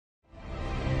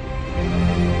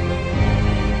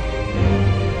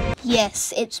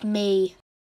Yes, it's me.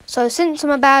 So since I'm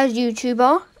a bad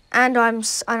YouTuber and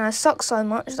I suck so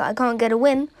much that I can't get a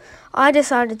win, I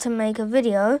decided to make a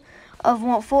video of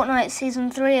what Fortnite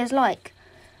Season 3 is like.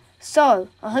 So,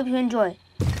 I hope you enjoy.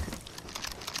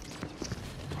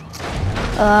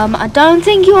 I don't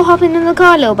think you're hopping in the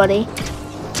car, little buddy.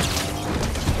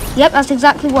 Yep, that's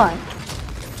exactly why.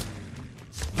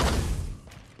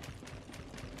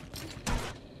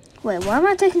 Wait, why am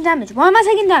I taking damage? Why am I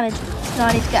taking damage? No,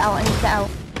 I need to get out. I need to get out.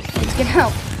 I need to get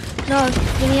out. No,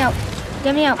 get me out.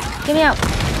 Get me out. Get me out.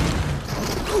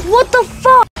 What the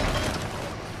fuck?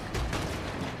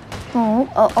 Oh,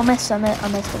 I missed.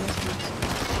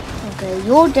 Okay,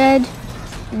 you're dead.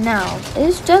 Now,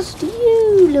 it's just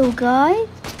you, little guy.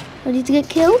 Ready to get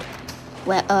killed?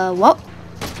 Where, what?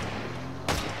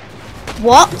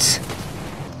 What?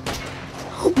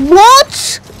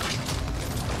 What?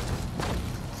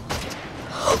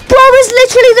 Bro is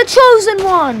literally the chosen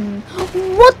one.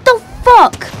 What the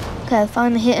fuck? Okay, I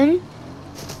finally hit him.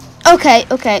 Okay.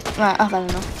 Right, I've had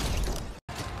enough.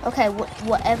 Okay,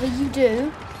 whatever you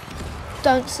do,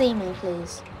 don't see me,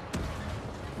 please.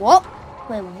 What?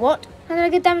 Wait, what? How did I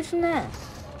get damage from there?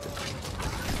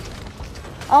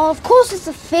 Oh, of course it's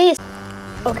a fist.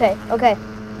 Okay.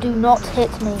 Do not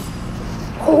hit me.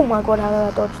 Oh my god, how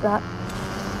did I dodge that?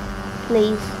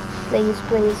 Please.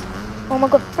 Oh my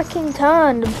god, freaking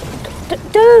turned.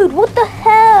 Dude, what the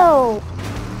hell?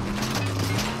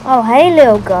 Oh, hey,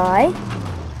 little guy.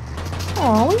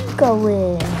 Oh, where you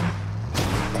going?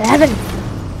 To heaven.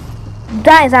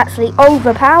 That is actually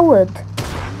overpowered.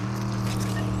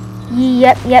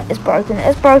 Yep, it's broken.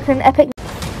 Epic.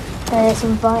 There's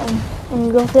some fighting.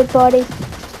 I'm going for the party.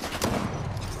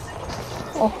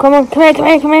 Oh, come here.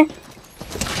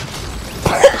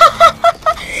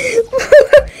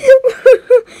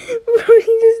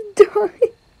 He just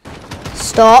died.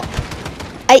 Stop.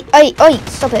 Hey,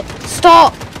 stop it.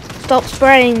 Stop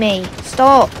spraying me.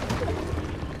 Stop.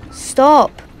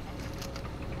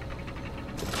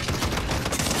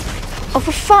 Oh,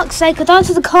 for fuck's sake, I died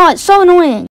to the car. It's so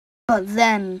annoying. But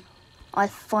then, I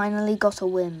finally got a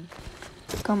win.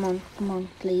 Come on,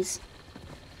 please.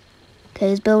 Okay,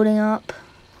 he's building up.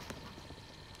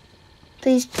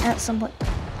 Please, at some point,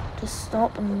 just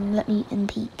stop and let me in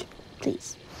peek,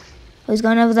 please. Oh, he's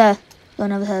going over there.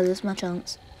 There's my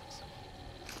chance.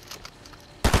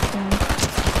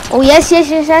 Oh, yes.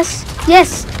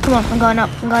 Yes! Come on, I'm going up.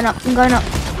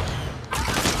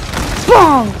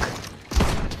 Bonk!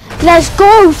 Let's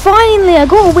go! Finally, I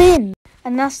got a win!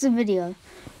 And that's the video.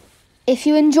 If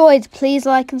you enjoyed, please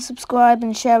like and subscribe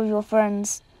and share with your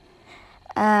friends.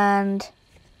 And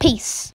peace.